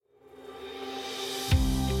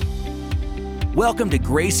Welcome to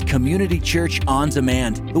Grace Community Church On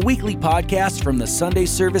Demand, the weekly podcast from the Sunday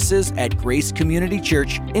services at Grace Community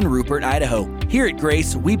Church in Rupert, Idaho. Here at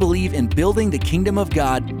Grace, we believe in building the kingdom of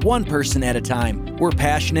God one person at a time. We're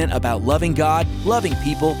passionate about loving God, loving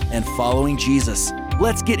people, and following Jesus.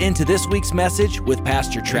 Let's get into this week's message with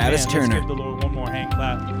Pastor Travis Turner. Let's give the Lord one more hand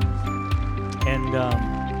clap.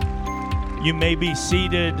 And you may be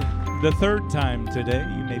seated the third time today.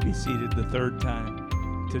 You may be seated the third time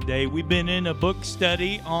today. We've been in a book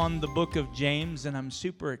study on the book of James, and I'm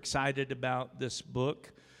super excited about this book.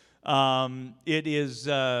 It is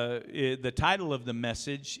the title of the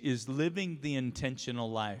message is Living the Intentional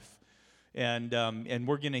Life. And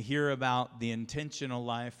we're going to hear about the intentional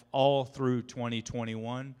life all through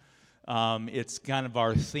 2021. It's kind of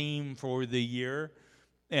our theme for the year.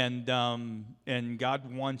 And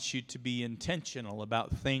God wants you to be intentional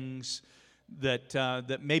about things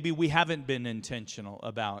that maybe we haven't been intentional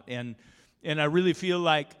about. And I really feel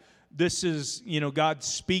like this is, God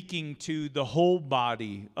speaking to the whole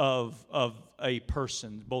body of a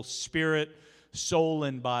person, both spirit, soul,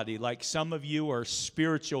 and body. Like some of you are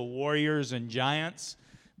spiritual warriors and giants,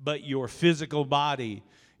 but your physical body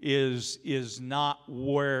is not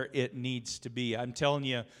where it needs to be. I'm telling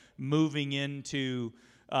you, moving into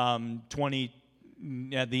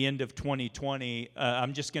at the end of 2020,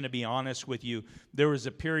 I'm just going to be honest with you. There was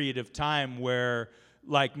a period of time where,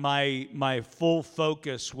 like, my full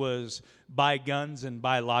focus was buy guns and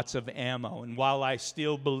buy lots of ammo. And while I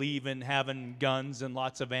still believe in having guns and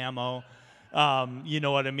lots of ammo, you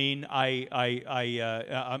know what I mean?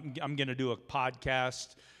 I'm going to do a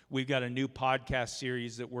podcast. We've got a new podcast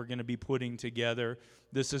series that we're going to be putting together.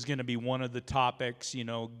 This is going to be one of the topics,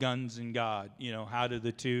 guns and God. How do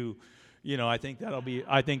the two? I think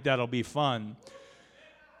that'll be fun.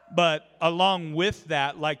 But along with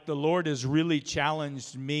that, like, the Lord has really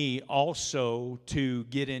challenged me also to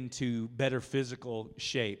get into better physical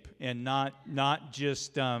shape, and not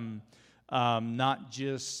just you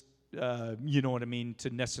know what I mean,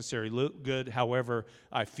 to necessarily look good. However,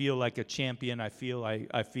 I feel like a champion. I feel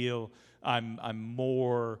I'm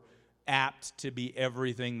more apt to be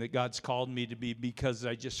everything that God's called me to be because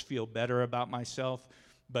I just feel better about myself.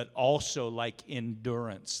 But also, like,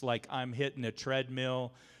 endurance. Like, I'm hitting a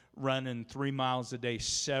treadmill, running 3 miles a day,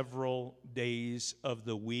 several days of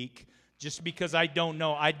the week, just because I don't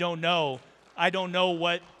know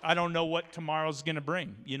what tomorrow's going to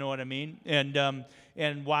bring. You know what I mean?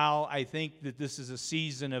 And while I think that this is a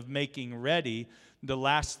season of making ready, the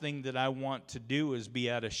last thing that I want to do is be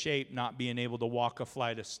out of shape, not being able to walk a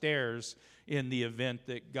flight of stairs in the event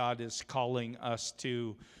that God is calling us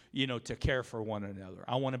to care for one another.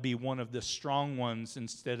 I want to be one of the strong ones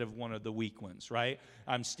instead of one of the weak ones, right?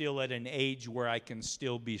 I'm still at an age where I can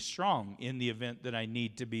still be strong in the event that I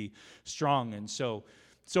need to be strong. And so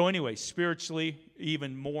anyway, spiritually,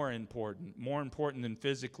 even more important than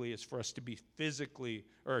physically, is for us to be physically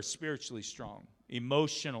or spiritually strong,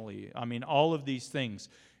 emotionally. I mean, all of these things,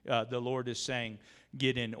 the Lord is saying,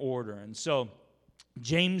 get in order. And so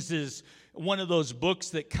James is one of those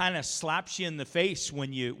books that kind of slaps you in the face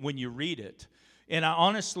when you read it. And I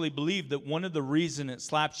honestly believe that one of the reasons it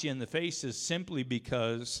slaps you in the face is simply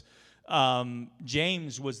because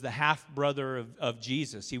James was the half-brother of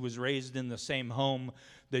Jesus. He was raised in the same home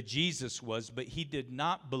that Jesus was, but he did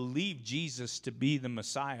not believe Jesus to be the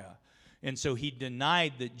Messiah. And so he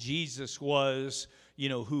denied that Jesus was,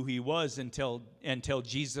 who he was until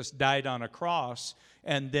Jesus died on a cross.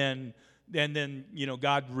 And then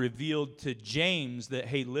God revealed to James that,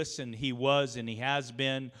 hey, listen, he was and he has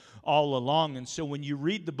been all along. And so when you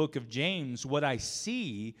read the book of James, what I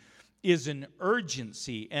see is an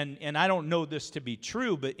urgency. And I don't know this to be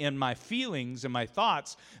true, but in my feelings and my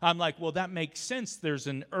thoughts, I'm like, well, that makes sense. There's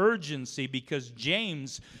an urgency because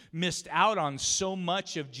James missed out on so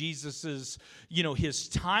much of Jesus's, his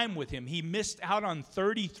time with him. He missed out on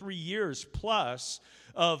 33 years plus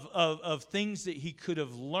of things that he could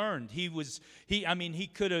have learned. He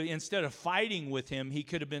could have, instead of fighting with him, he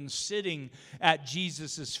could have been sitting at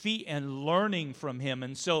Jesus's feet and learning from him.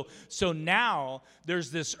 And so now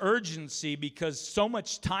there's this urgency because so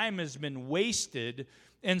much time has been wasted.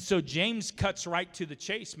 And so James cuts right to the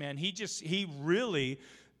chase, man. He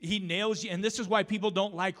nails you. And this is why people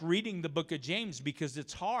don't like reading the book of James, because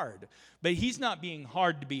it's hard. But he's not being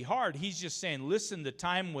hard to be hard. He's just saying, listen, the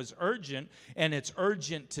time was urgent, and it's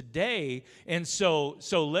urgent today. And so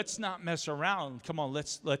let's not mess around. Come on,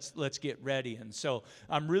 let's get ready. And so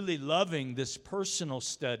I'm really loving this personal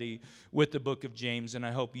study with the book of James, and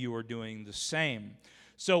I hope you are doing the same.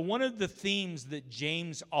 So one of the themes that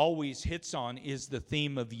James always hits on is the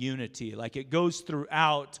theme of unity. Like it goes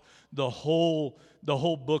throughout the whole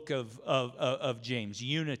book of James.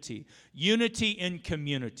 Unity in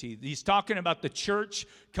community. He's talking about the church,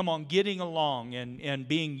 come on, getting along and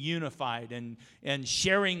being unified and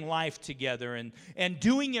sharing life together and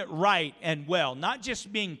doing it right and well. Not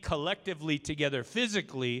just being collectively together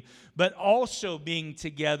physically, but also being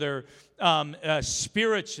together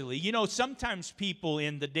spiritually. You know, sometimes people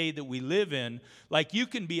in the day that we live in, like you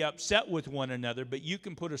can be upset with one another, but you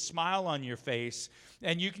can put a smile on your face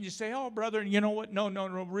and you can just say, oh, brother, you know what? No,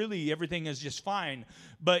 really, everything is just fine.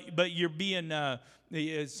 But you're being,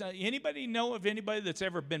 anybody know of anybody that's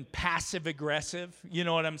ever been passive aggressive? You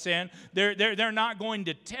know what I'm saying? They're not going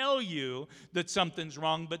to tell you that something's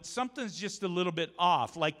wrong, but something's just a little bit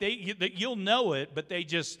off. Like you'll know it, but they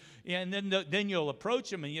just, and then you'll approach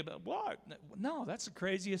them and you'll be, what? No, that's the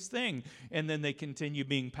craziest thing. And then they continue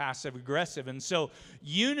being passive aggressive. And so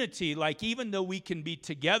unity, like even though we can be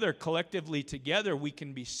together, collectively together, we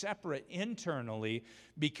can be separate internally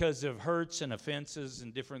because of hurts and offenses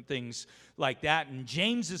and different things like that. And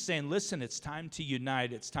James is saying, listen, it's time to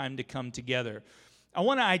unite. It's time to come together. I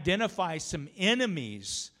want to identify some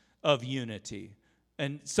enemies of unity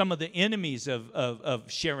and some of the enemies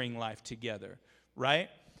of sharing life together, right?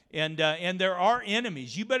 And there are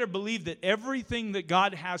enemies. You better believe that everything that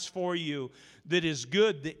God has for you that is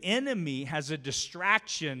good, the enemy has a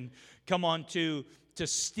distraction come on to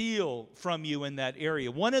steal from you in that area.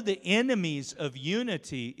 One of the enemies of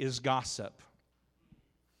unity is gossip.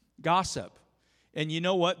 Gossip. And you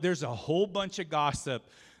know what? There's a whole bunch of gossip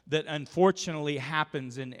that unfortunately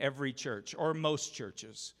happens in every church or most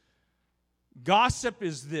churches. Gossip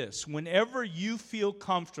is this: whenever you feel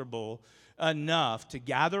comfortable enough to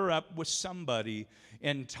gather up with somebody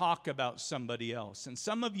and talk about somebody else. And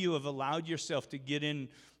some of you have allowed yourself to get in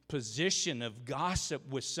position of gossip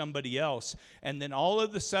with somebody else, and then all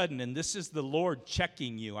of a sudden, and this is the Lord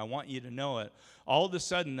checking you, I want you to know it, all of a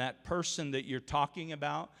sudden that person that you're talking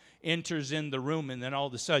about enters in the room, and then all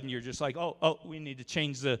of a sudden you're just like, oh, we need to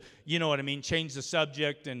change the, you know what I mean, change the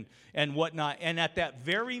subject and whatnot. And at that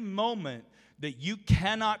very moment that you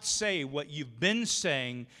cannot say what you've been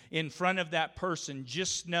saying in front of that person,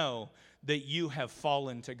 just know that you have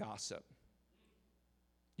fallen to gossip.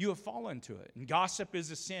 You have fallen to it. And gossip is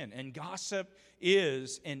a sin. And gossip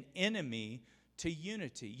is an enemy to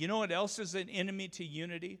unity. You know what else is an enemy to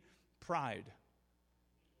unity? Pride.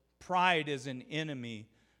 Pride is an enemy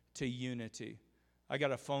to unity. I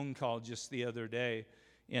got a phone call just the other day,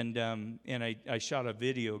 and I shot a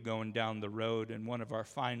video going down the road, and one of our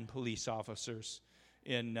fine police officers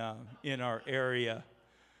in our area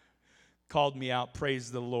called me out,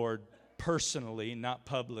 praise the Lord, personally, not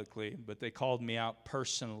publicly, but they called me out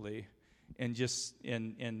personally, and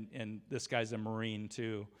this guy's a Marine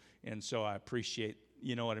too, and so I appreciate,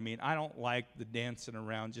 you know what I mean? I don't like the dancing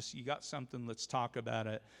around. Just, you got something, let's talk about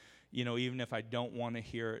it. You know, even if I don't want to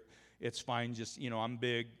hear it, it's fine. Just, you know, I'm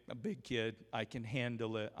a big kid. I can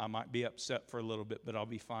handle it. I might be upset for a little bit, but I'll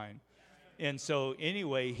be fine. And so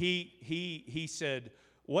anyway, he said,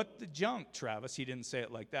 "What the junk, Travis?" He didn't say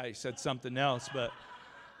it like that. He said something else,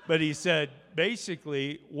 but he said,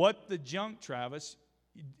 basically, "What the junk, Travis?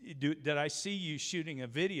 Did I see you shooting a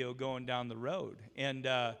video going down the road?" And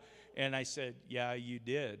I said, "Yeah, you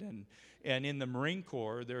did." And in the Marine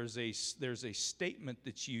Corps, there's a statement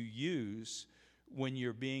that you use when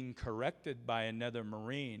you're being corrected by another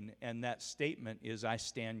Marine, and that statement is, "I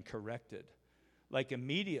stand corrected." Like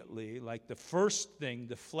immediately, like the first thing,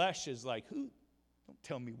 the flesh is like, "Who? Don't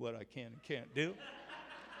tell me what I can and can't do."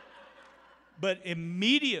 But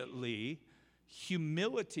immediately,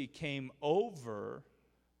 humility came over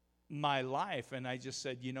my life, and I just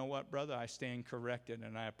said, "You know what, brother? I stand corrected,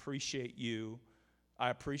 and I appreciate you. I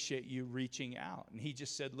appreciate you reaching out." And he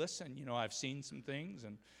just said, "Listen, you know, I've seen some things,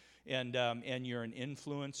 and you're an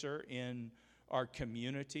influencer in our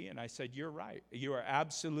community." And I said, "You're right. You are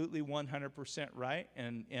absolutely 100% right."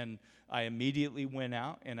 And I immediately went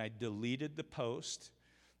out and I deleted the post.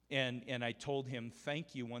 And I told him,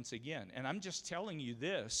 "Thank you once again." And I'm just telling you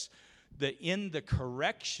this, that in the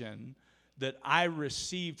correction that I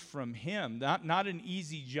received from him, not an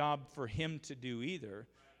easy job for him to do either,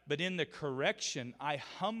 but in the correction, I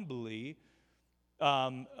humbly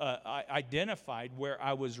I identified where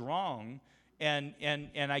I was wrong, and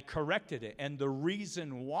I corrected it. And the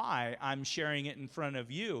reason why I'm sharing it in front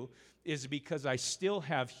of you is because I still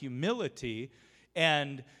have humility,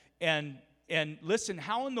 and listen,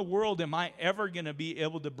 how in the world am I ever going to be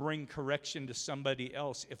able to bring correction to somebody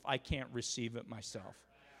else if I can't receive it myself?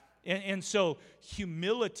 And so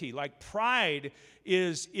humility, like pride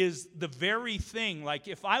is the very thing. Like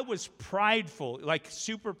if I was prideful, like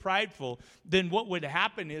super prideful, then what would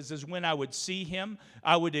happen is when I would see him,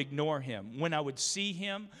 I would ignore him. When I would see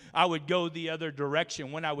him, I would go the other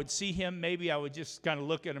direction. When I would see him, maybe I would just kind of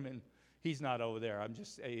look at him and he's not over there. I'm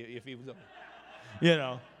just, if he was, you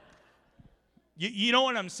know. You know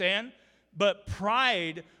what I'm saying? But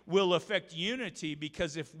pride will affect unity,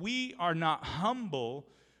 because if we are not humble,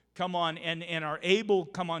 come on, and are able,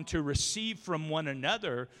 come on, to receive from one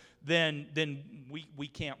another, then we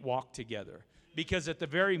can't walk together. Because at the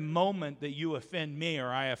very moment that you offend me or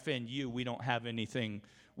I offend you, we don't have anything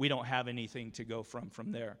to go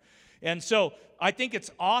from there. And so I think it's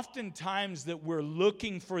oftentimes that we're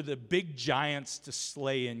looking for the big giants to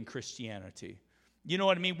slay in Christianity. You know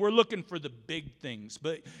what I mean? We're looking for the big things.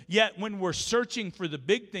 But yet when we're searching for the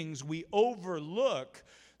big things, we overlook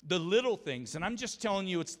the little things. And I'm just telling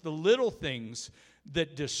you, it's the little things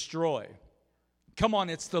that destroy. Come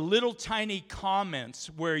on, it's the little tiny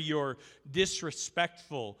comments where you're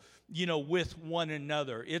disrespectful, you know, with one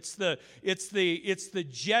another. It's the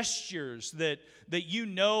gestures that you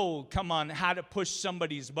know, come on, how to push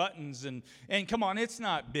somebody's buttons, and come on, it's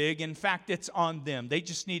not big. In fact, it's on them. They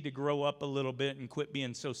just need to grow up a little bit and quit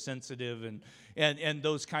being so sensitive and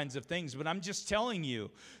those kinds of things. But I'm just telling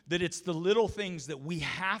you that it's the little things that we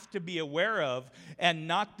have to be aware of, and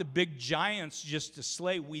not the big giants just to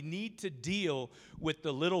slay. We need to deal with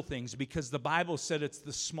the little things, because the Bible said it's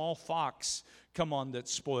the small fox, come on, that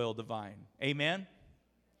spoil the vine. Amen?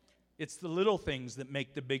 It's the little things that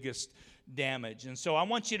make the biggest damage. And so I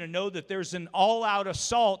want you to know that there's an all-out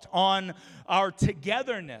assault on our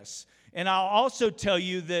togetherness. And I'll also tell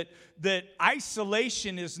you that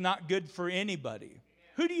isolation is not good for anybody.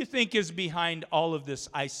 Who do you think is behind all of this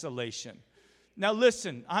isolation? Now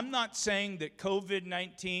listen, I'm not saying that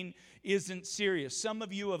COVID-19 isn't serious. Some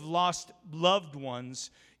of you have lost loved ones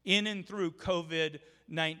in and through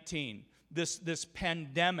COVID-19. This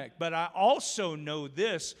pandemic. But I also know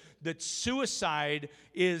this, that suicide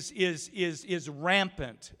is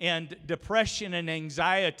rampant, and depression and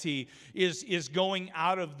anxiety is going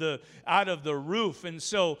out of the roof. And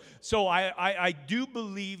so I do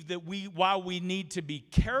believe that while we need to be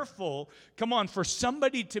careful, come on, for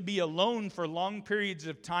somebody to be alone for long periods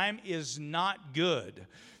of time is not good.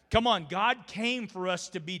 Come on, God came for us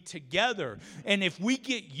to be together. And if we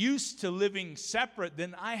get used to living separate,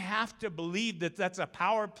 then I have to believe that that's a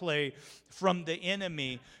power play from the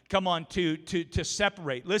enemy. Come on, to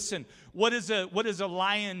separate. Listen, what does a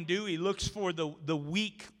lion do? He looks for the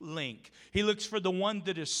weak link. He looks for the one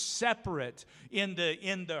that is separate in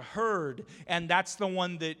the herd, and that's the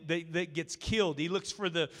one that gets killed. He looks for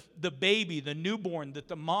the baby, the newborn, that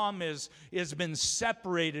the mom has been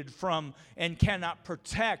separated from and cannot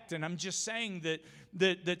protect. And I'm just saying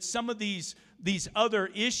that some of these other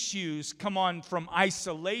issues, come on, from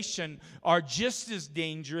isolation are just as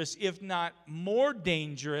dangerous, if not more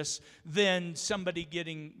dangerous, than somebody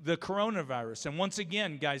getting the coronavirus. And once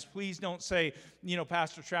again, guys, please don't say, you know,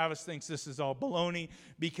 Pastor Travis thinks this is all baloney,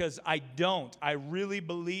 because I don't. I really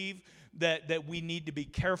believe that we need to be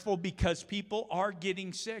careful, because people are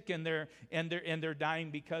getting sick and they're dying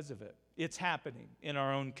because of it. It's happening in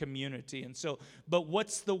our own community. And so, but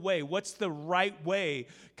what's the way? What's the right way,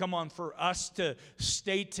 come on, for us to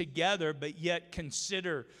stay together, but yet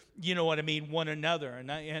consider, you know what I mean, one another?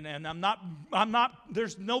 And I'm not,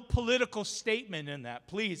 there's no political statement in that.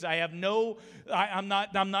 Please, I'm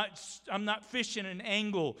not fishing an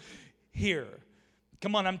angle here.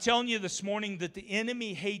 Come on, I'm telling you this morning that the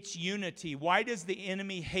enemy hates unity. Why does the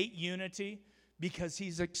enemy hate unity? Because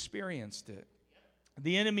he's experienced it.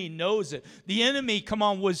 The enemy knows it. The enemy, come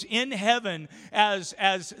on, was in heaven as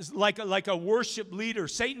like a worship leader.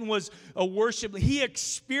 Satan was a worship leader. He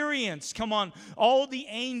experienced, come on, all the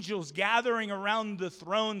angels gathering around the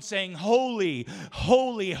throne saying, "Holy,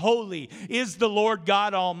 holy, holy is the Lord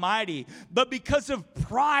God Almighty." But because of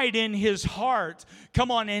pride in his heart, come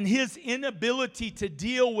on, and his inability to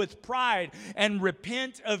deal with pride and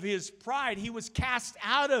repent of his pride, he was cast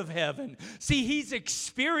out of heaven. See, he's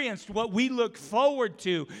experienced what we look forward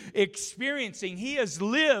to experiencing. He has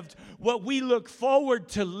lived what we look forward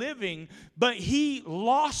to living, but he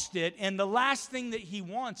lost it, and the last thing that he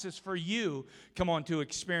wants is for you, come on, to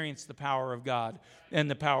experience the power of God and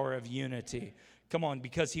the power of unity. Come on,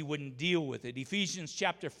 because he wouldn't deal with it. Ephesians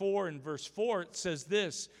chapter 4 and verse 4, it says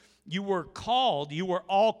this: you were called, you were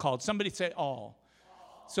all called. Somebody say all.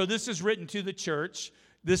 So this is written to the church.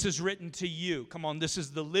 This is written to you. Come on, this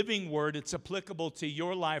is the living word. It's applicable to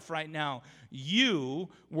your life right now. You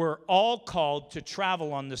were all called to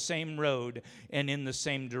travel on the same road and in the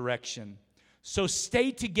same direction. So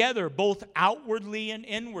stay together, both outwardly and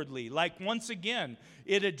inwardly. Like, once again,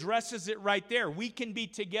 it addresses it right there. We can be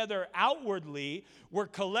together outwardly. We're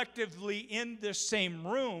collectively in the same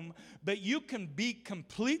room, but you can be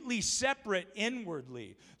completely separate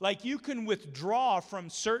inwardly. Like, you can withdraw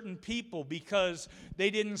from certain people because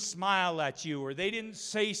they didn't smile at you, or they didn't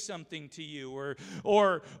say something to you,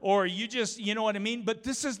 or you just, you know what I mean? But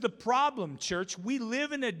this is the problem, church. We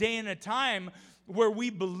live in a day and a time where we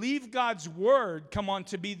believe God's word, come on,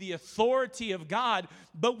 to be the authority of God,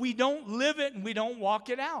 but we don't live it and we don't walk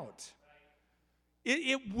it out.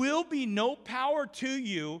 It will be no power to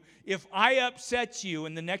you if I upset you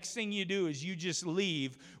and the next thing you do is you just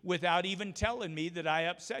leave without even telling me that I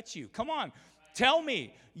upset you. Come on, tell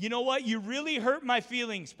me, you know what, you really hurt my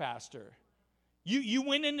feelings, Pastor. You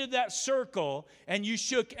went into that circle and you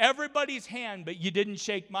shook everybody's hand, but you didn't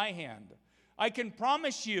shake my hand. I can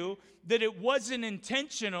promise you that it wasn't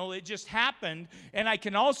intentional, it just happened. And I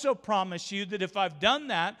can also promise you that if I've done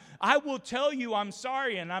that, I will tell you I'm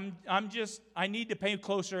sorry and I need to pay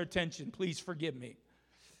closer attention. Please forgive me.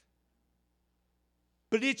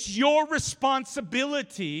 But it's your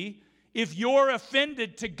responsibility, if you're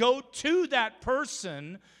offended, to go to that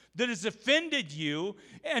person that has offended you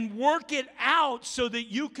and work it out so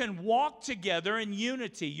that you can walk together in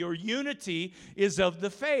unity. Your unity is of the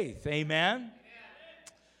faith. Amen?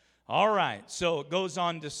 All right. So it goes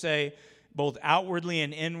on to say, both outwardly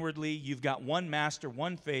and inwardly, you've got one master,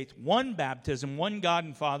 one faith, one baptism, one God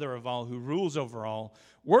and Father of all, who rules over all,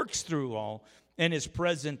 works through all, and is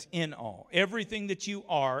present in all. Everything that you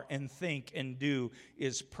are and think and do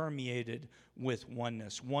is permeated with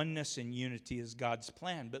oneness. Oneness and unity is God's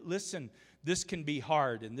plan. But listen, this can be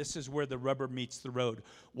hard, and this is where the rubber meets the road.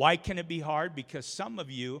 Why can it be hard? Because some of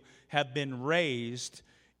you have been raised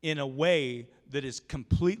in a way that is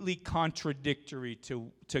completely contradictory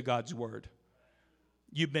to God's word.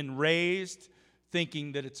 You've been raised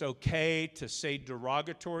thinking that it's okay to say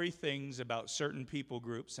derogatory things about certain people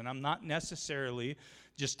groups. And I'm not necessarily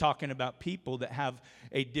just talking about people that have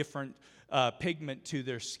a different pigment to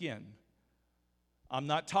their skin. I'm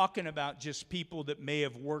not talking about just people that may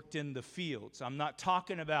have worked in the fields. I'm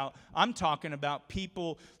talking about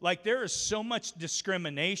people, like, there is so much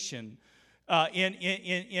discrimination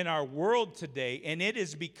in our world today, and it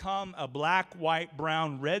has become a black, white,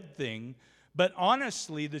 brown, red thing. But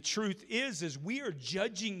honestly, the truth is we are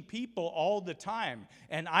judging people all the time,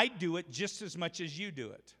 and I do it just as much as you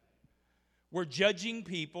do it. We're judging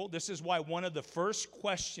people. This is why one of the first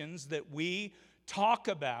questions that we talk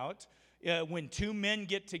about when two men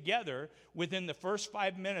get together, within the first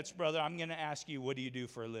 5 minutes, brother, I'm going to ask you, what do you do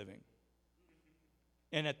for a living?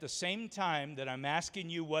 And at the same time that I'm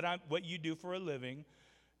asking you what you do for a living,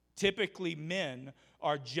 typically men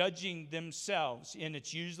are judging themselves, and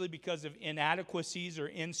it's usually because of inadequacies or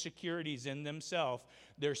insecurities in themselves.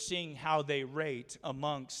 They're seeing how they rate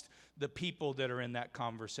amongst the people that are in that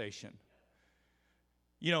conversation.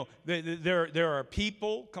 You know, there are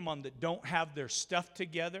people, come on, that don't have their stuff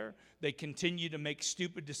together. They continue to make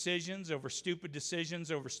stupid decisions over stupid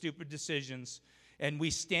decisions over stupid decisions. And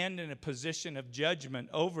we stand in a position of judgment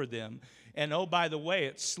over them. And oh, by the way,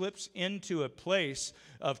 it slips into a place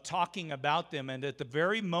of talking about them. And at the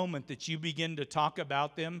very moment that you begin to talk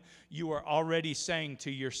about them, you are already saying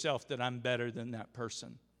to yourself that I'm better than that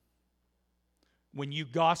person. When you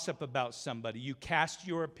gossip about somebody, you cast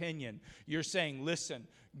your opinion. You're saying, listen,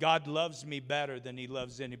 God loves me better than he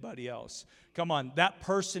loves anybody else. Come on, that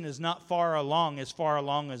person is not far along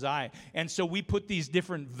as I. And so we put these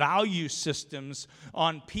different value systems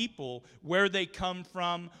on people, where they come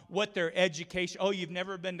from, what their education. Oh, you've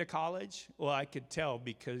never been to college? Well, I could tell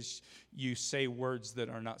because you say words that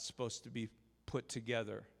are not supposed to be put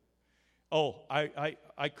together. Oh, I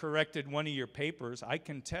corrected one of your papers. I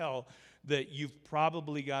can tell that you've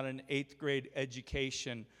probably got an 8th grade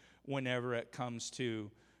education whenever it comes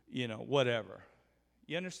to, whatever.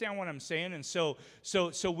 You understand what I'm saying? And so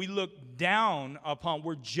we look down upon,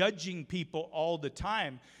 we're judging people all the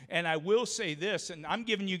time. And I will say this, and I'm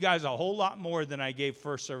giving you guys a whole lot more than I gave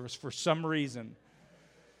first service for some reason.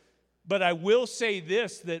 But I will say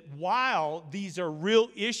this, that while these are real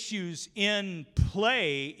issues in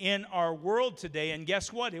play in our world today, and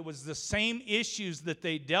guess what? It was the same issues that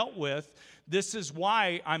they dealt with. This is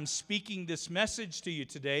why I'm speaking this message to you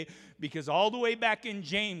today, because all the way back in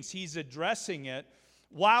James, he's addressing it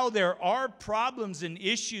while there are problems and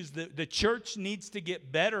issues that the church needs to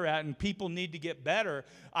get better at and people need to get better,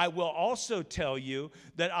 I will also tell you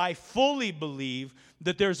that I fully believe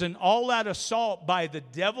that there's an all-out assault by the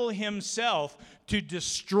devil himself to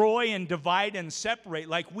destroy and divide and separate.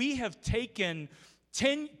 Like we have taken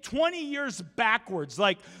 10, 20 years backwards.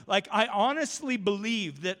 Like I honestly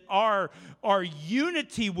believe that our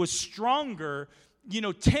unity was stronger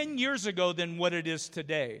 10 years ago than what it is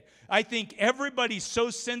today. I think everybody's so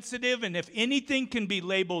sensitive, and if anything can be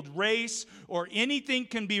labeled race, or anything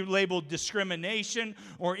can be labeled discrimination,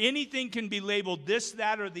 or anything can be labeled this,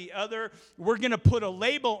 that, or the other, we're going to put a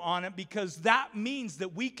label on it because that means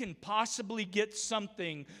that we can possibly get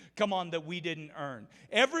something, that we didn't earn.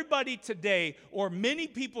 Everybody today, or many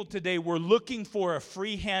people today, were looking for a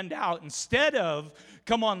free handout instead of,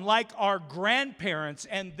 like our grandparents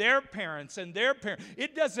and their parents and their parents.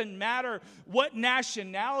 It doesn't matter what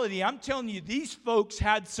nationality. I'm telling you, these folks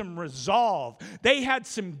had some resolve. They had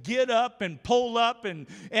some get up and pull up, and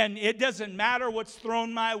it doesn't matter what's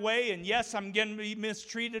thrown my way. And yes, I'm going to be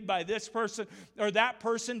mistreated by this person or that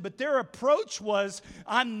person, but their approach was,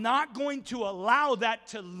 I'm not going to allow that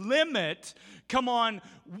to limit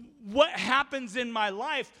what happens in my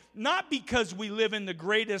life, not because we live in the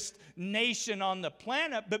greatest nation on the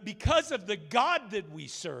planet, but because of the God that we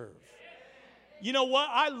serve. You know what?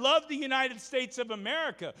 I love the United States of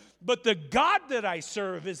America, but the God that I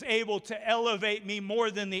serve is able to elevate me more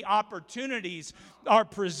than the opportunities are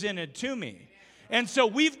presented to me. And so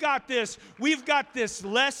we've got this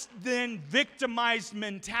less than victimized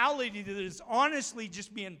mentality that is honestly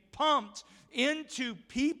just being pumped into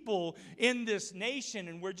people in this nation,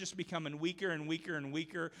 and we're just becoming weaker and weaker and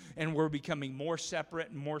weaker, and we're becoming more separate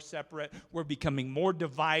and more separate. We're becoming more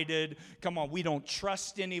divided. We don't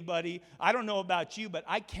trust anybody. I don't know about you, but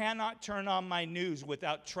I cannot turn on my news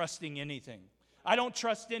without trusting anything. I don't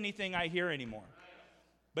trust anything I hear anymore.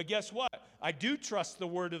 But guess what? I do trust the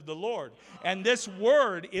word of the Lord, and this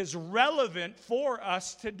word is relevant for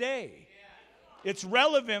us today. It's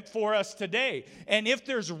relevant for us today. And if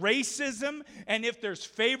there's racism, and if there's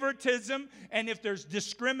favoritism, and if there's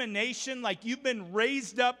discrimination, like you've been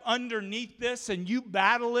raised up underneath this and you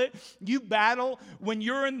battle it, you battle when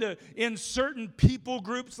you're in certain people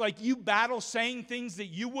groups, like you battle saying things that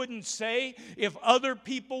you wouldn't say if other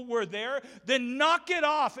people were there, then knock it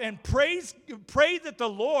off and pray that the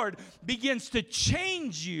Lord begins to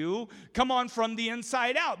change you, from the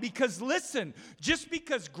inside out. Because listen, just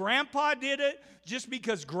because grandpa did it, just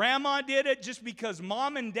because grandma did it, just because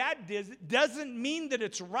mom and dad did it, doesn't mean that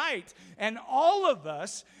it's right. And all of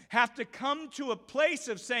us have to come to a place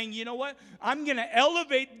of saying, you know what? I'm going to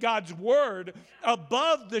elevate God's word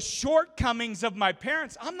above the shortcomings of my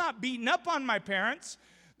parents. I'm not beating up on my parents.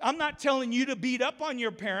 I'm not telling you to beat up on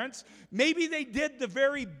your parents. Maybe they did the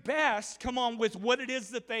very best, with what it is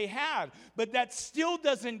that they had. But that still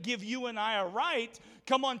doesn't give you and I a right,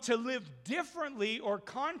 to live differently or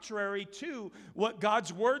contrary to what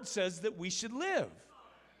God's word says that we should live.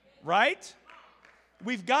 Right?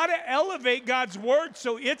 We've got to elevate God's word.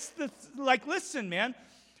 So it's listen, man,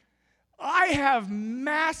 I have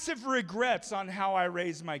massive regrets on how I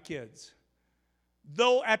raised my kids.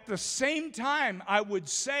 Though at the same time, I would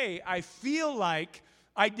say I feel like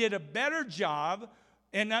I did a better job,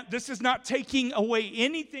 and this is not taking away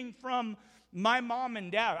anything from my mom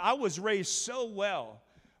and dad. I was raised so well,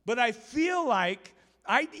 but I feel like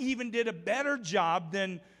I even did a better job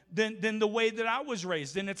than the way that I was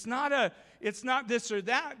raised. And it's not this or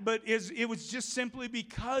that, but it was just simply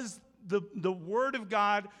because the Word of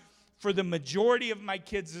God for the majority of my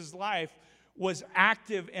kids' life was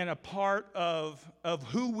active and a part of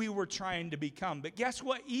who we were trying to become. But guess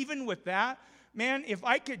what? Even with that, man, if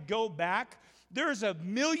I could go back, there's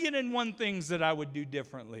 1,000,001 things that I would do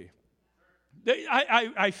differently.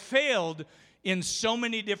 I failed in so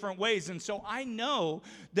many different ways. And so I know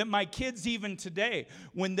that my kids, even today,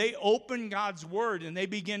 when they open God's word and they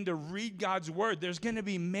begin to read God's word, there's going to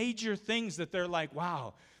be major things that they're like,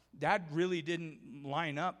 wow, Dad really didn't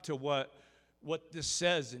line up to what this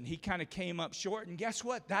says, and he kind of came up short. And guess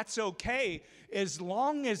what? That's okay, as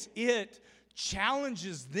long as it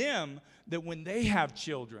challenges them that when they have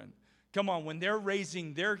children, when they're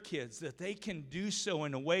raising their kids, that they can do so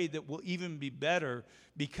in a way that will even be better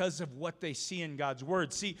because of what they see in God's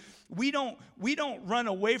word. See, we don't run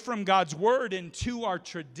away from God's word into our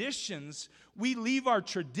traditions. We leave our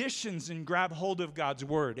traditions and grab hold of God's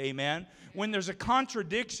word. Amen? When there's a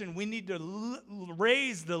contradiction, we need to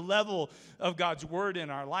raise the level of God's word in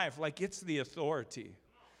our life like it's the authority.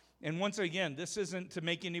 And once again, this isn't to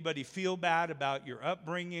make anybody feel bad about your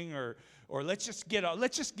upbringing or let's just get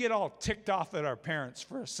all ticked off at our parents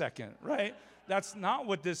for a second, right? That's not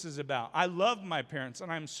what this is about. I love my parents,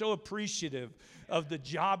 and I'm so appreciative of the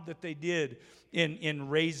job that they did in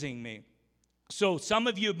raising me. So some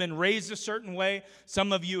of you have been raised a certain way.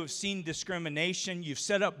 Some of you have seen discrimination. You've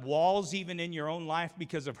set up walls even in your own life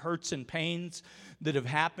because of hurts and pains that have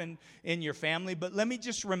happened in your family. But let me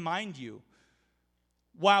just remind you,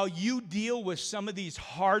 while you deal with some of these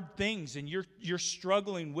hard things and you're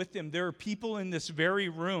struggling with them, there are people in this very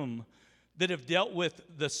room that have dealt with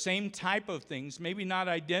the same type of things, maybe not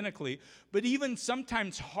identically, but even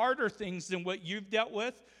sometimes harder things than what you've dealt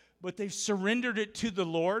with, but they've surrendered it to the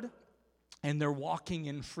Lord. And they're walking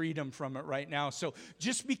in freedom from it right now. So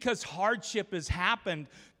just because hardship has happened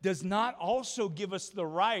does not also give us the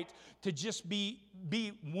right to just be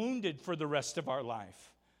wounded for the rest of our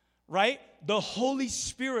life, right? The Holy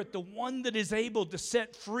Spirit, the one that is able to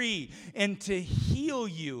set free and to heal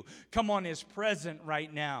you, come on, is present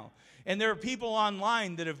right now. And there are people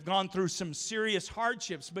online that have gone through some serious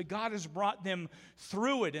hardships, but God has brought them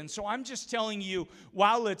through it. And so I'm just telling you,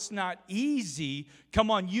 while it's not easy, come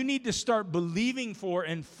on, you need to start believing for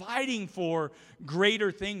and fighting for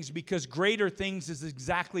greater things, because greater things is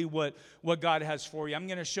exactly what God has for you. I'm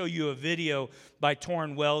going to show you a video by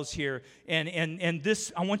Torrin Wells here. And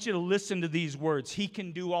this, I want you to listen to these words. He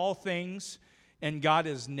can do all things, and God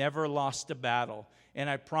has never lost a battle. And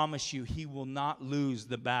I promise you, He will not lose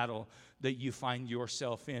the battle that you find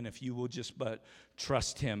yourself in if you will just but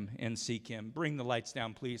trust Him and seek Him. Bring the lights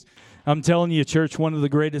down, please. I'm telling you, church, one of the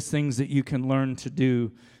greatest things that you can learn to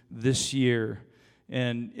do this year,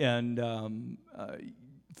 and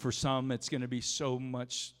for some, it's going to be so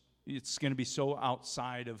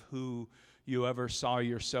outside of who you ever saw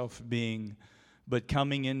yourself being. But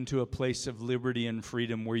coming into a place of liberty and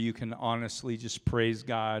freedom where you can honestly just praise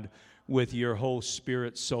God with your whole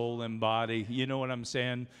spirit, soul, and body. You know what I'm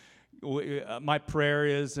saying? My prayer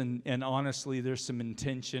is, and honestly, there's some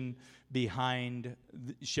intention behind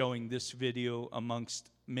showing this video amongst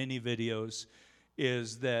many videos,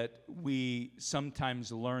 is that we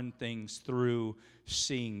sometimes learn things through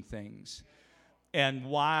seeing things. And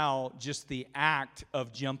while just the act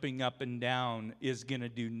of jumping up and down is going to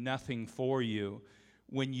do nothing for you,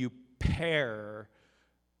 when you pair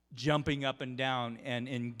jumping up and down and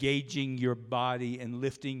engaging your body and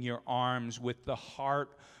lifting your arms with the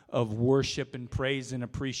heart of worship and praise and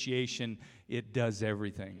appreciation, it does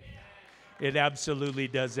everything. It absolutely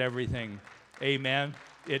does everything. Amen.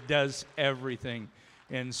 It does everything.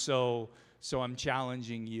 And so I'm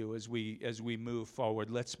challenging you as we move forward.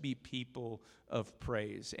 Let's be people of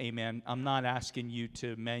praise. Amen. I'm not asking you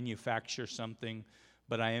to manufacture something,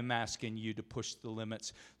 but I am asking you to push the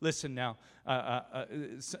limits. Listen now,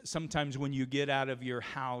 sometimes when you get out of your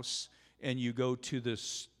house and you go to the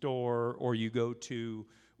store or you go to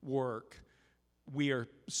work, we are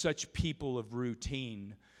such people of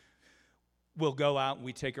routine. We'll go out and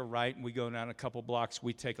we take a right, and we go down a couple blocks,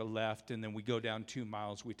 we take a left, and then we go down 2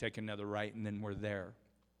 miles, we take another right, and then we're there.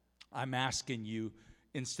 I'm asking you,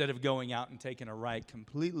 instead of going out and taking a right,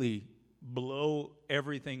 completely blow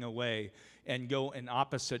everything away and go in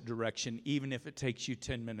opposite direction, even if it takes you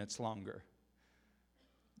 10 minutes longer.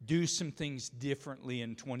 Do some things differently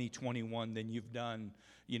in 2021 than you've done,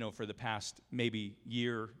 for the past maybe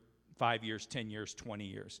year, 5 years, 10 years, 20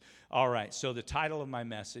 years. All right, so the title of my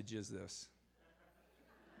message is this.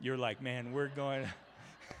 You're like, man, we're going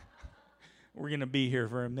to be here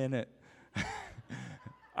for a minute.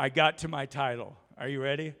 I got to my title. Are you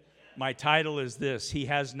ready? My title is this: He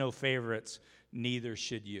has no favorites, neither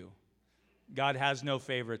should you. God has no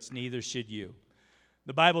favorites, neither should you.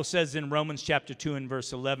 The Bible says in Romans chapter 2 and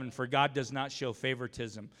verse 11, for God does not show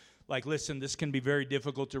favoritism. Like, listen, this can be very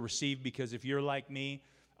difficult to receive, because if you're like me,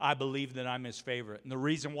 I believe that I'm His favorite. And the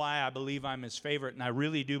reason why I believe I'm His favorite, and I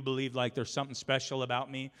really do believe like there's something special about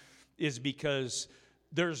me, is because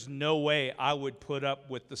there's no way I would put up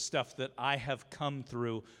with the stuff that I have come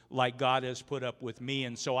through like God has put up with me.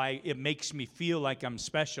 And so it makes me feel like I'm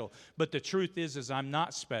special. But the truth is I'm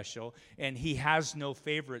not special, and He has no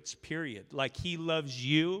favorites, period. Like, He loves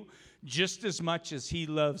you just as much as He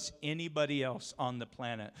loves anybody else on the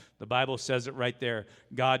planet. The Bible says it right there.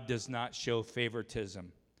 God does not show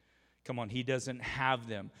favoritism. Come on, He doesn't have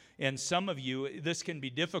them. And some of you, this can be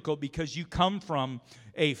difficult because you come from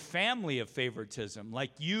a family of favoritism. Like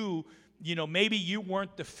maybe you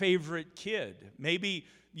weren't the favorite kid. Maybe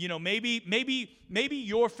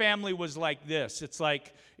your family was like this. It's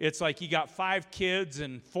like you got 5 kids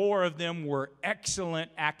and 4 of them were excellent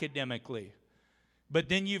academically. But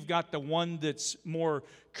then you've got the one that's more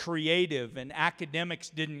creative, and academics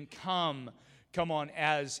didn't come on,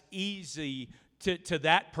 as easy to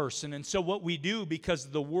that person. And so what we do, because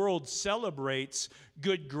the world celebrates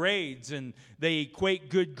good grades, and they equate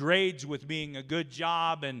good grades with being a good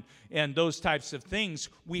job and those types of things,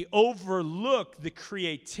 we overlook the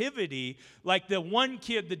creativity. Like the one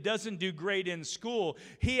kid that doesn't do great in school,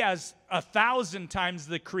 he has 1,000 times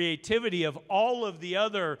the creativity of all of the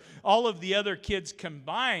other kids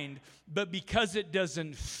combined, but because it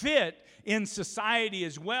doesn't fit in society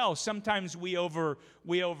as well, sometimes we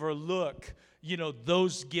overlook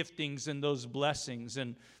those giftings and those blessings.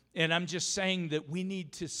 And I'm just saying that we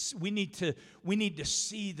need to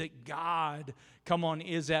see that God,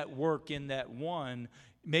 is at work in that one,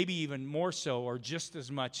 maybe even more so, or just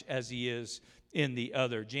as much as he is in the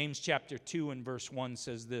other. James chapter 2 and verse 1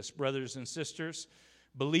 says this: brothers and sisters,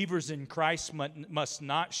 believers in Christ must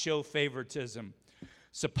not show favoritism.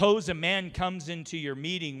 Suppose a man comes into your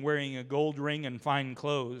meeting wearing a gold ring and fine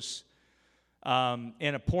clothes, and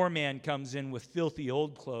a poor man comes in with filthy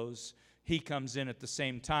old clothes. He comes in at the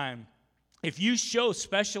same time. If you show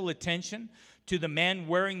special attention to the man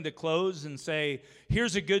wearing the clothes and say,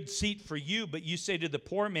 here's a good seat for you, but you say to the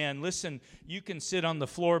poor man, listen, you can sit on the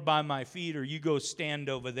floor by my feet, or you go stand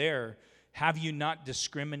over there, have you not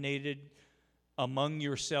discriminated among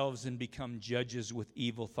yourselves and become judges with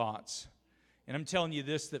evil thoughts? And I'm telling you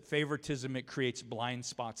this, that favoritism, it creates blind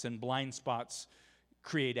spots, and blind spots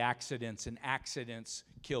create accidents, and accidents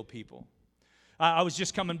kill people. I was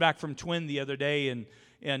just coming back from Twin the other day,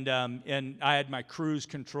 and I had my cruise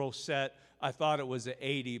control set. I thought it was at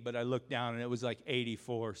 80, but I looked down and it was like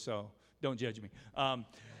 84, so don't judge me.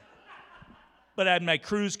 But I had my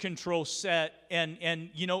cruise control set, and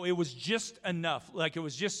it was just enough. Like, it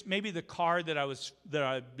was just maybe the car that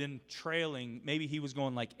I've been trailing, maybe he was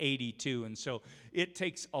going like 82, and so it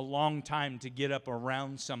takes a long time to get up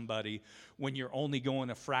around somebody when you're only going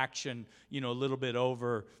a fraction, a little bit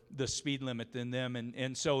over the speed limit than them.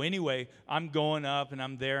 And so anyway, I'm going up and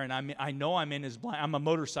I'm there, and I know I'm in his blind. I'm a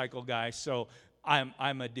motorcycle guy, so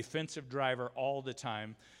I'm a defensive driver all the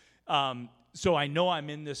time. So I know I'm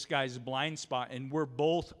in this guy's blind spot, and we're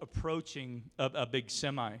both approaching a big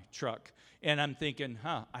semi truck. And I'm thinking,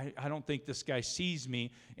 I don't think this guy sees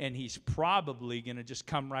me, and he's probably going to just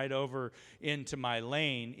come right over into my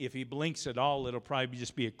lane. If he blinks at all, it'll probably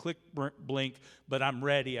just be a quick blink, but I'm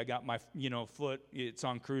ready. I got my foot, it's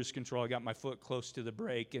on cruise control. I got my foot close to the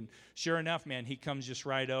brake, and sure enough, man, he comes just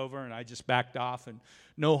right over, and I just backed off, and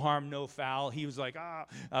no harm, no foul. He was like, I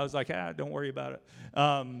was like, don't worry about it.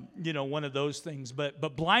 One of those things.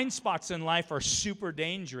 But blind spots in life are super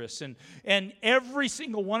dangerous, and every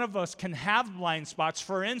single one of us can have blind spots.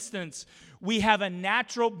 For instance, we have a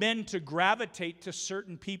natural bend to gravitate to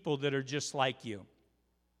certain people that are just like you,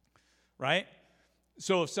 right?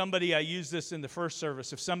 So if somebody, I used this in the first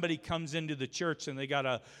service, if somebody comes into the church and they got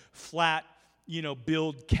a flat,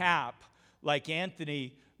 build cap, like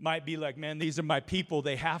Anthony might be like, man, these are my people.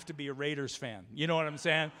 They have to be a Raiders fan. You know what I'm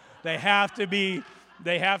saying? They have to be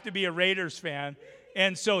a Raiders fan.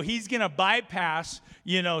 And so he's going to bypass,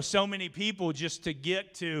 so many people just to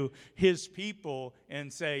get to his people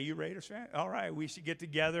and say, you Raiders fan? All right, we should get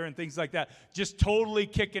together and things like that. Just totally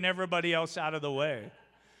kicking everybody else out of the way.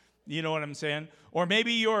 You know what I'm saying? Or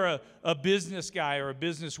maybe you're a business guy or a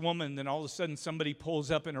businesswoman, then all of a sudden somebody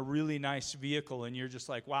pulls up in a really nice vehicle, and you're just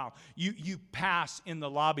like, wow. You pass in the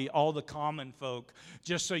lobby all the common folk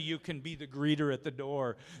just so you can be the greeter at the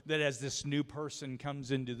door, that as this new person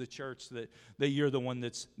comes into the church, that you're the one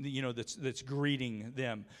that's greeting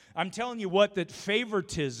them. I'm telling you what, that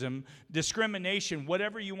favoritism, discrimination,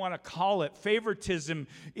 whatever you want to call it, favoritism,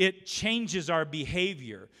 it changes our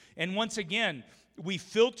behavior. And once again, we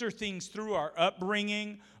filter things through our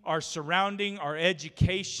upbringing, our surrounding, our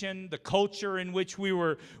education, the culture in which we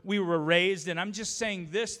were raised. And I'm just saying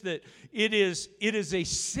this, that it is a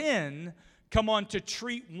sin, to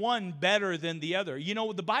treat one better than the other.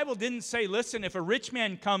 The Bible didn't say, listen, if a rich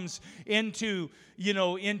man comes into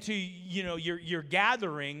your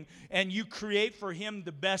gathering and you create for him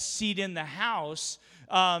the best seat in the house,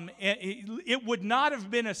 it would not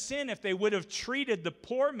have been a sin if they would have treated the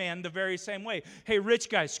poor man the very same way. Hey, rich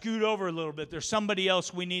guy, scoot over a little bit. There's somebody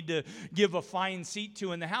else we need to give a fine seat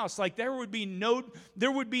to in the house. Like, there would be no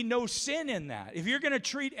sin in that. If you're going to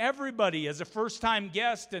treat everybody as a first-time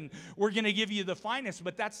guest and we're going to give you the finest,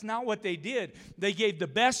 but that's not what they did. They gave the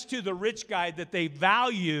best to the rich guy that they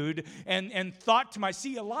valued and thought to myself.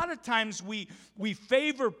 See, a lot of times we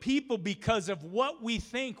favor people because of what we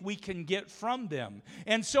think we can get from them.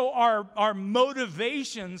 And so our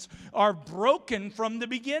motivations are broken from the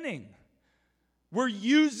beginning. We're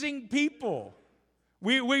using people.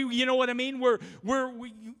 We you know what I mean?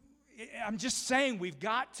 I'm just saying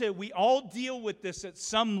we all deal with this at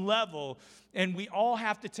some level, and we all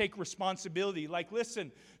have to take responsibility. Like,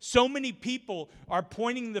 listen, so many people are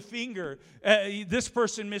pointing the finger. This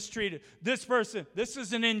person mistreated. This person, this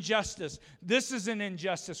is an injustice. This is an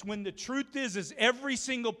injustice. When the truth is every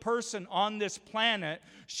single person on this planet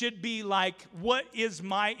should be like, what is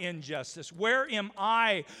my injustice? Where am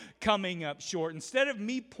I coming up short? Instead of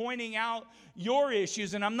me pointing out your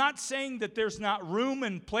issues, and I'm not saying that there's not room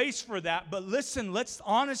and place for that, but listen, let's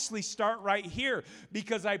honestly start right here,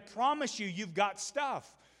 because I promise you, you've got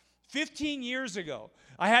stuff. 15 years ago,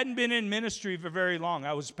 I hadn't been in ministry for very long.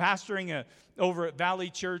 I was pastoring over at Valley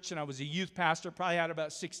Church, and I was a youth pastor, probably had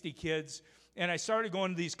about 60 kids, and I started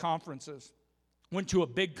going to these conferences. Went to a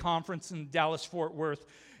big conference in Dallas-Fort Worth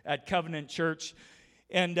at Covenant Church.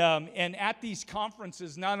 And at these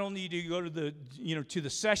conferences, not only do you go to the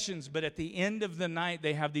sessions, but at the end of the night,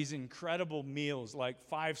 they have these incredible meals, like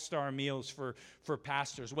 5-star meals for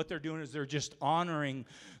pastors. What they're doing is they're just honoring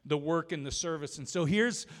the work and the service. And so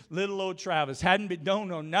here's little old Travis. Don't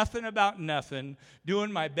know nothing about nothing,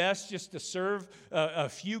 doing my best just to serve a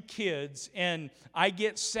few kids. And I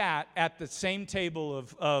get sat at the same table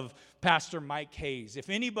of Pastor Mike Hayes. If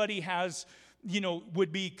anybody has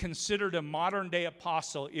would be considered a modern-day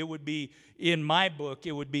apostle, it would be, in my book,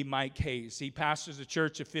 it would be Mike Hayes. He pastors a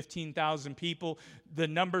church of 15,000 people. The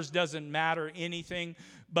numbers doesn't matter anything,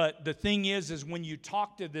 but the thing is when you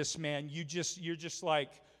talk to this man, you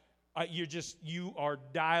are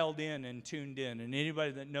dialed in and tuned in, and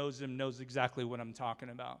anybody that knows him knows exactly what I'm talking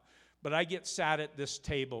about. But I get sat at this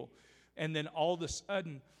table, and then all of a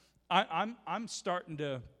sudden, I'm starting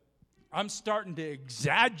to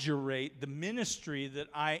exaggerate the ministry that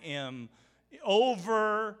I am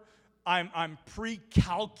over. I'm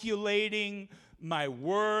pre-calculating my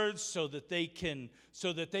words so that they can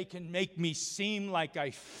make me seem like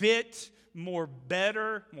I fit more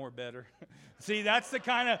better. See, that's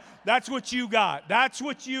what you got. That's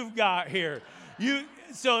what you've got here.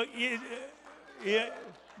 That's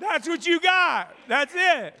what you got. That's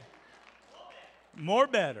it. More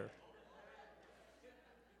better.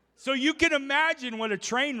 So you can imagine what a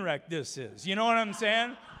train wreck this is. You know what I'm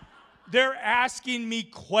saying? They're asking me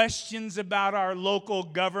questions about our local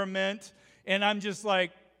government, and I'm just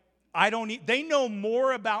like, they know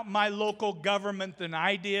more about my local government than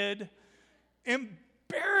I did.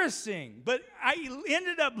 Embarrassing. But I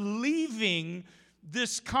ended up leaving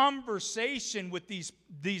this conversation with these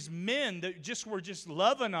men that were just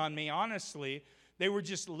loving on me, honestly. They were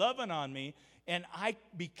just loving on me. And I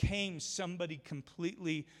became somebody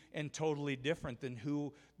completely and totally different than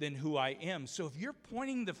who I am. So if you're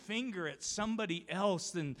pointing the finger at somebody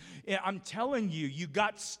else, then I'm telling you, you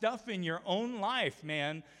got stuff in your own life,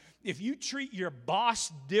 man. If you treat your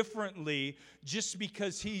boss differently just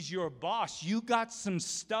because he's your boss, you got some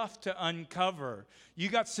stuff to uncover. You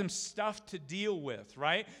got some stuff to deal with,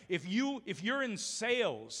 right? If you're in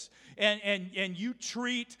sales and you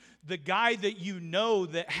treat the guy that you know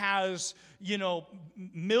that has,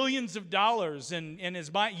 millions of dollars and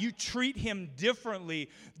is buying, you treat him differently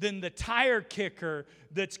than the tire kicker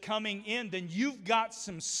that's coming in, then you've got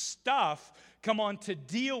some stuff to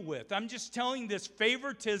deal with. I'm just telling this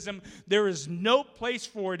favoritism, there is no place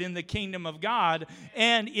for it in the kingdom of God,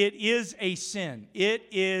 and it is a sin. It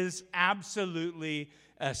is absolutely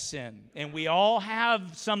a sin. And we all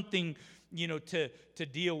have something, to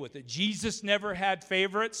deal with it. Jesus never had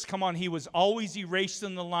favorites. He was always erased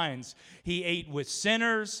in the lines. He ate with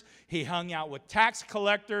sinners. He hung out with tax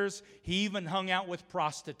collectors. He even hung out with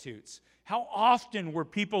prostitutes. How often were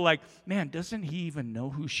people like, man, doesn't he even know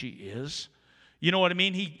who she is? You know what I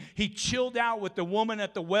mean? He chilled out with the woman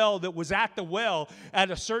at the well that was at the well at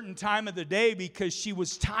a certain time of the day because she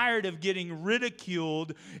was tired of getting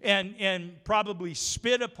ridiculed and probably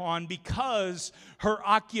spit upon because her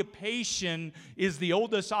occupation is the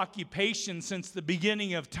oldest occupation since the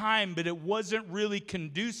beginning of time, but it wasn't really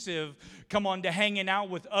conducive, to hanging out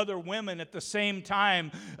with other women at the same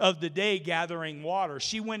time of the day gathering water.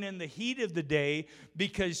 She went in the heat of the day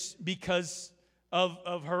because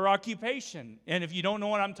of her occupation. And if you don't know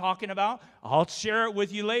what I'm talking about, I'll share it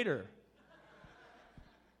with you later.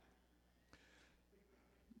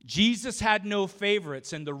 Jesus had no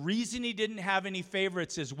favorites, and the reason he didn't have any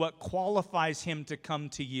favorites is what qualifies him to come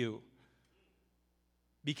to you.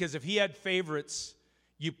 Because if he had favorites,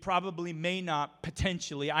 you probably may not,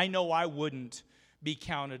 potentially, I know I wouldn't be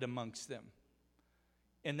counted amongst them.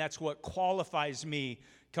 And that's what qualifies me,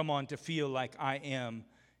 to feel like I am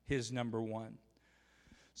his number one.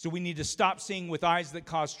 So we need to stop seeing with eyes that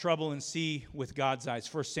cause trouble and see with God's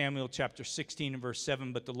eyes. 1 Samuel chapter 16 and verse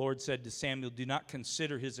 7, but the Lord said to Samuel, do not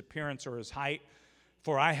consider his appearance or his height,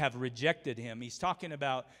 for I have rejected him. He's talking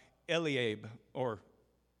about Eliab, or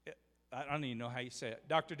I don't even know how you say it.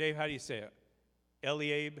 Dr. Dave, how do you say it?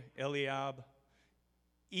 Eliab,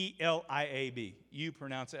 E-L-I-A-B. You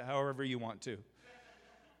pronounce it however you want to.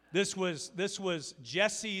 This was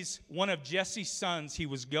one of Jesse's sons. He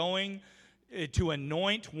was going to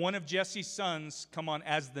anoint one of Jesse's sons,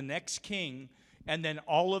 as the next king. And then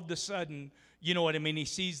all of the sudden, you know what I mean? He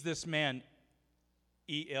sees this man,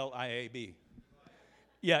 E-L-I-A-B.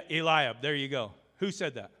 Yeah, Eliab. There you go. Who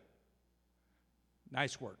said that?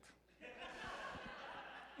 Nice work.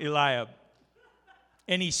 Eliab.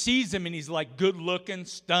 And he sees him and he's like good looking,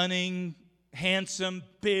 stunning, handsome,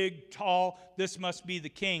 big, tall. This must be the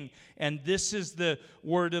king. And this is the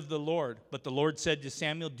word of the Lord. But the Lord said to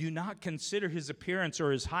Samuel, do not consider his appearance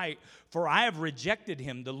or his height, for I have rejected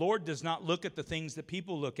him. The Lord does not look at the things that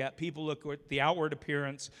people look at. People look at the outward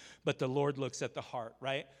appearance, but the Lord looks at the heart,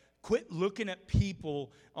 right? Quit looking at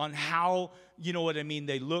people on how,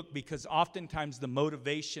 they look, because oftentimes the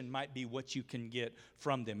motivation might be what you can get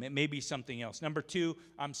from them. It may be something else. Number 2,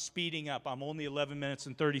 I'm speeding up. I'm only 11 minutes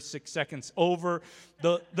and 36 seconds over.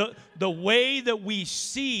 The way that we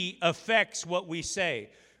see affects what we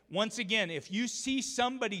say. Once again, if you see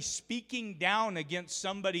somebody speaking down against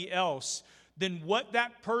somebody else, then what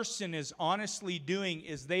that person is honestly doing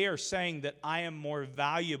is they are saying that I am more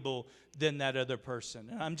valuable than that other person.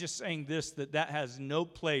 And I'm just saying this, that has no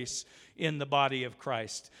place in the body of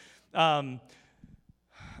Christ. I'm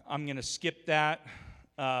going to skip that.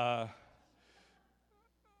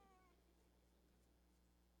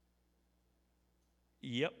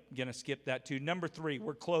 Yep, going to skip that too. Number 3,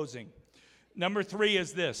 we're closing. Number 3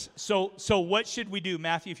 is this. So what should we do?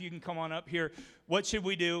 Matthew, if you can come on up here. What should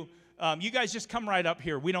we do? You guys just come right up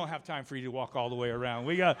here. We don't have time for you to walk all the way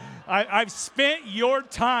around. I've spent your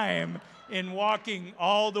time in walking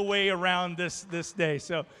all the way around this day.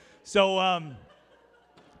 So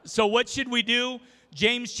what should we do?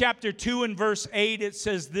 James chapter 2 and verse 8, it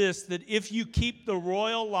says this, that if you keep the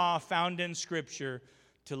royal law found in Scripture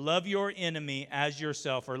to love your enemy as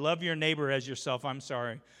yourself, or love your neighbor as yourself,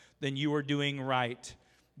 then you are doing right.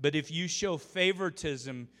 But if you show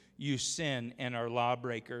favoritism, you sin and are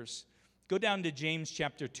lawbreakers. Go down to James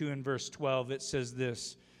chapter 2 and verse 12. It says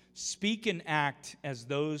this, speak and act as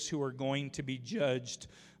those who are going to be judged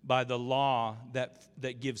by the law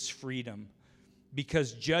that gives freedom,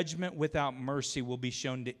 because judgment without mercy will be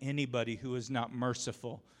shown to anybody who is not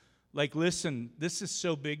merciful. Listen, this is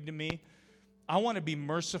so big to me. I want to be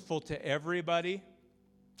merciful to everybody.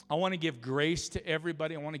 I want to give grace to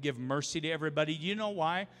everybody. I want to give mercy to everybody. You know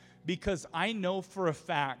why? Because I know for a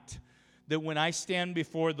fact that when I stand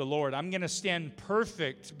before the Lord, I'm going to stand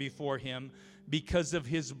perfect before Him because of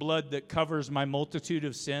His blood that covers my multitude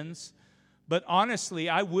of sins. But honestly,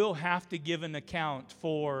 I will have to give an account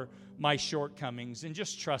for my shortcomings. And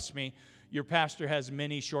just trust me, your pastor has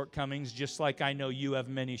many shortcomings, just like I know you have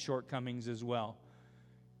many shortcomings as well.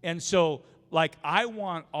 And so, I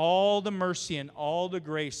want all the mercy and all the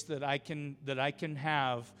grace that I can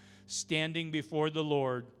have standing before the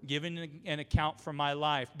Lord, giving an account for my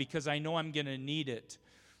life, because I know I'm going to need it.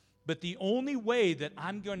 But the only way that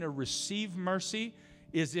I'm going to receive mercy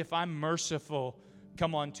is if I'm merciful,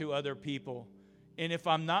 to other people. And if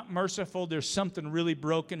I'm not merciful, there's something really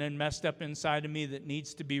broken and messed up inside of me that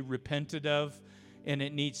needs to be repented of, and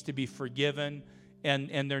it needs to be forgiven,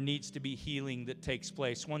 and there needs to be healing that takes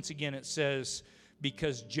place. Once again, it says,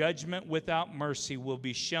 because judgment without mercy will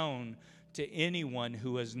be shown to anyone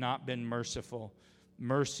who has not been merciful.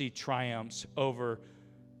 Mercy triumphs over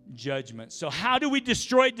judgment. So how do we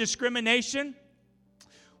destroy discrimination?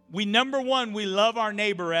 Number 1, we love our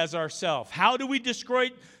neighbor as ourselves. How do we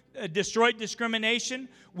destroy discrimination?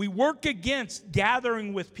 We work against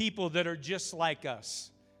gathering with people that are just like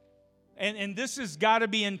us. And this has got to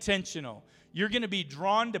be intentional. You're going to be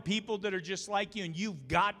drawn to people that are just like you, and you've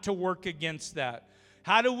got to work against that.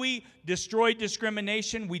 How do we destroy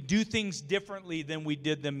discrimination? We do things differently than we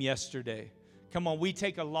did them yesterday. Come on, we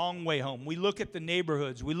take a long way home. We look at the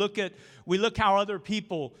neighborhoods. We look how other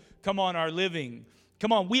people, are living.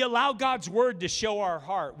 Come on, we allow God's word to show our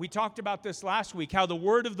heart. We talked about this last week, how the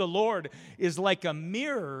word of the Lord is like a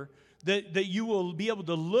mirror that you will be able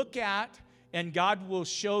to look at, and God will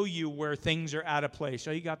show you where things are out of place.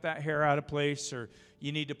 Oh, you got that hair out of place, or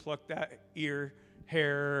you need to pluck that ear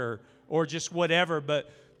hair, or just whatever. But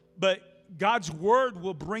God's word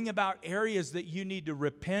will bring about areas that you need to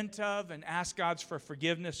repent of and ask God for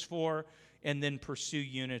forgiveness for, and then pursue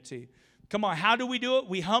unity. Come on, how do we do it?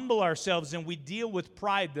 We humble ourselves and we deal with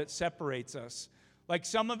pride that separates us. Like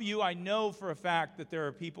some of you, I know for a fact that there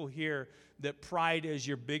are people here that pride is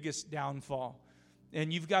your biggest downfall.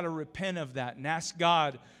 And you've got to repent of that and ask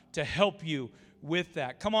God to help you with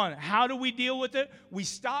that. Come on, how do we deal with it? We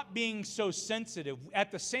stop being so sensitive.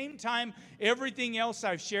 At the same time, everything else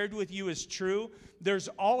I've shared with you is true. There's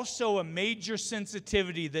also a major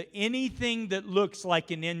sensitivity that anything that looks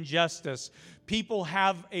like an injustice, people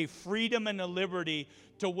have a freedom and a liberty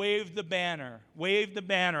to wave the banner. Wave the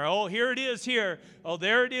banner. Oh, here it is here. Oh,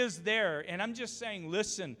 there it is there. And I'm just saying,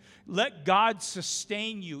 listen, let God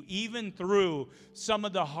sustain you even through some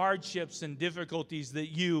of the hardships and difficulties that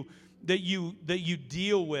you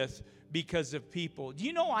deal with because of people. Do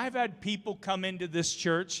you know I've had people come into this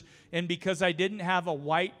church, and because I didn't have a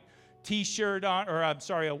white t-shirt on, or I'm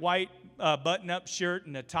sorry, a white button-up shirt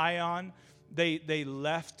and a tie on, they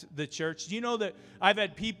left the church. Do you know that I've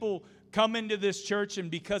had people come into this church,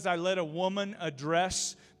 and because I let a woman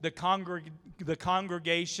address the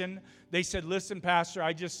congregation, they said, listen, Pastor,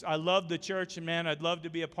 I love the church, and man, I'd love to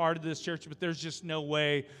be a part of this church, but there's just no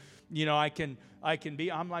way, I can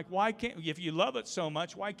be. I'm like, why can't, if you love it so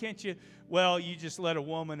much, why can't you? Well, you just let a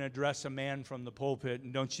woman address a man from the pulpit,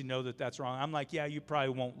 and don't you know that that's wrong? I'm like, yeah, you probably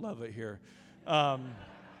won't love it here.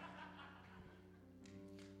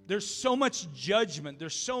 There's so much judgment.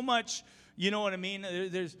 There's so much, you know what I mean?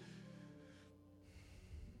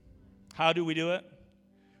 How do we do it?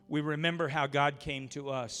 We remember how God came to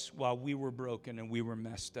us while we were broken and we were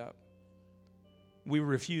messed up. We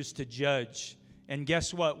refuse to judge. And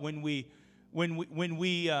guess what? When we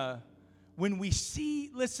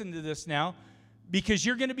see, listen to this now, because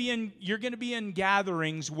you're going to be in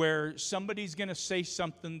gatherings where somebody's going to say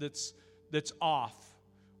something that's off,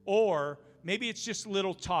 or maybe it's just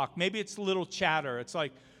little talk, maybe it's little chatter. It's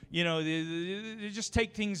like, they just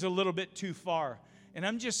take things a little bit too far. And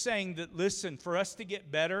I'm just saying that, listen, for us to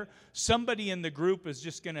get better, somebody in the group is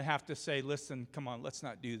just going to have to say, listen, come on, let's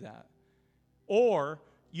not do that. Or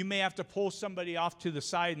you may have to pull somebody off to the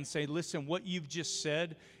side and say, listen, what you've just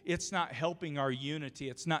said, it's not helping our unity.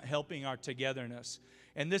 It's not helping our togetherness.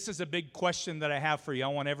 And this is a big question that I have for you. I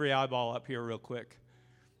want every eyeball up here real quick.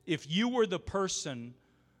 If you were the person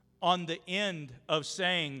on the end of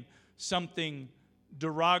saying something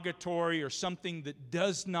derogatory or something that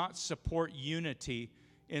does not support unity,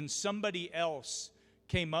 and somebody else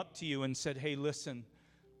came up to you and said, hey, listen,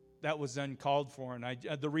 that was uncalled for, and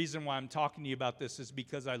the reason why I'm talking to you about this is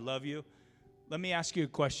because I love you. Let me ask you a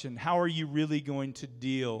question. How are you really going to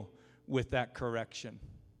deal with that correction?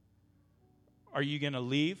 Are you going to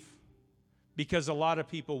leave? Because a lot of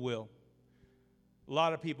people will. A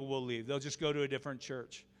lot of people will leave. They'll just go to a different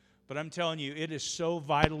church. But I'm telling you, it is so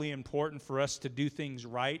vitally important for us to do things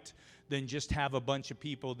right than just have a bunch of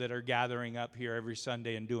people that are gathering up here every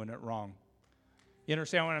Sunday and doing it wrong. You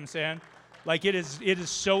understand what I'm saying? Like it is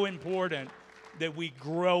so important that we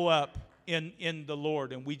grow up in the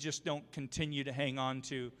Lord and we just don't continue to hang on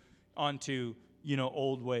to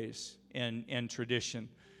old ways and tradition.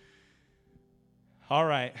 All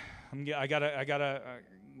right, I gotta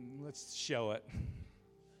let's show it.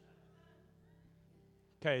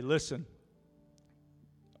 Okay, listen.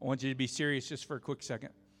 I want you to be serious just for a quick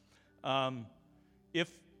second.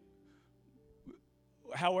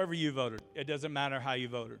 However you voted, it doesn't matter how you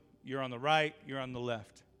voted. You're on the right, you're on the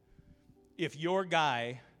left. If your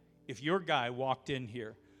guy walked in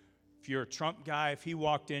here, if you're a Trump guy, if he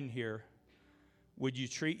walked in here, would you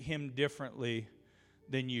treat him differently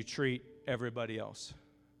than you treat everybody else?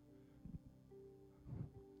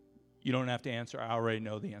 You don't have to answer. I already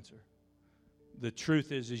know the answer. The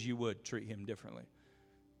truth is you would treat him differently.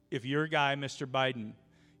 If your guy, Mr. Biden,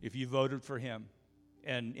 if you voted for him,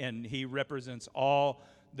 and he represents all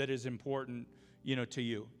that is important, to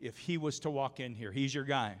you. If he was to walk in here, he's your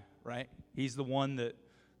guy, right? He's the one that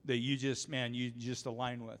you just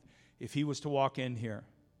align with. If he was to walk in here,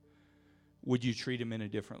 would you treat him any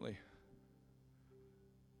differently?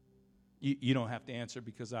 You don't have to answer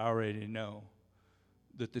because I already know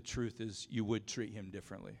that the truth is you would treat him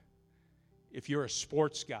differently. If you're a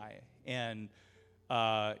sports guy and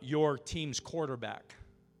your team's quarterback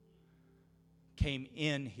came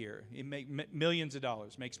in here, he makes millions of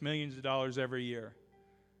dollars every year,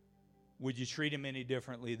 would you treat him any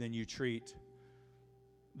differently than you treat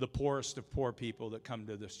the poorest of poor people that come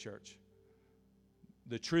to this church?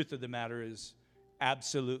 The truth of the matter is,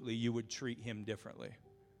 absolutely, you would treat him differently.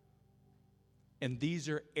 And these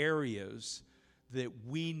are areas that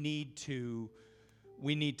we need to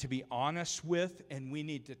be honest with, and we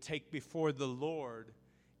need to take before the Lord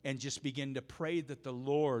and just begin to pray that the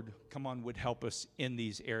Lord, would help us in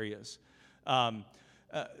these areas.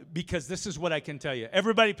 Because this is what I can tell you.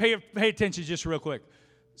 Everybody pay attention just real quick.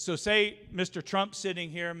 So say Mr. Trump's sitting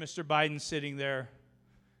here, Mr. Biden's sitting there,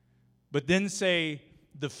 but then say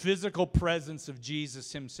the physical presence of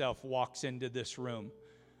Jesus himself walks into this room.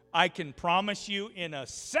 I can promise you in a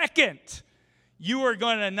second, you are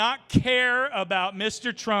going to not care about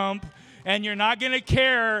Mr. Trump, and you're not going to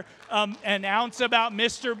care an ounce about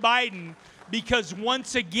Mr. Biden, because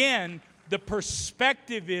once again, the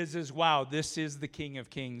perspective is, wow, this is the King of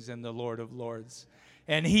Kings and the Lord of Lords.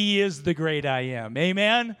 And he is the great I am.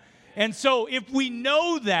 Amen? And so if we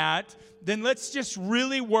know that, then let's just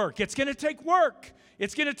really work. It's going to take work.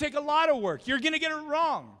 It's going to take a lot of work. You're going to get it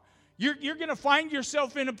wrong. You're going to find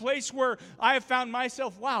yourself in a place where I have found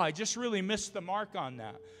myself, wow, I just really missed the mark on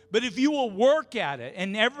that. But if you will work at it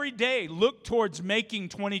and every day look towards making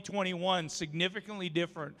 2021 significantly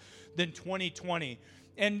different than 2020,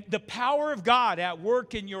 and the power of God at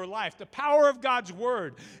work in your life, the power of God's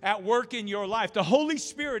word at work in your life, the Holy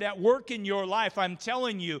Spirit at work in your life, I'm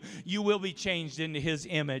telling you, you will be changed into his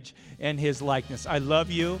image and his likeness. I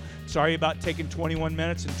love you. Sorry about taking 21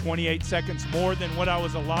 minutes and 28 seconds more than what I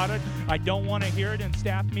was allotted. I don't want to hear it in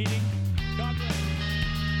staff meeting. God bless you.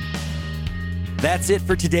 That's it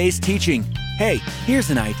for today's teaching. Hey, here's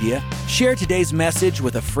an idea. Share today's message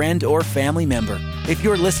with a friend or family member. If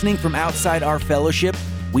you're listening from outside our fellowship,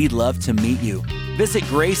 we'd love to meet you. Visit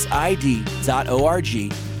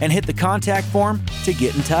graceid.org and hit the contact form to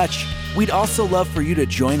get in touch. We'd also love for you to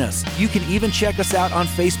join us. You can even check us out on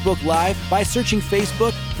Facebook Live by searching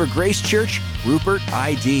Facebook for Grace Church Rupert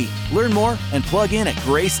ID. Learn more and plug in at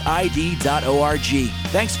graceid.org.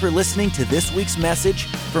 Thanks for listening to this week's message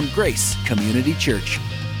from Grace Community Church.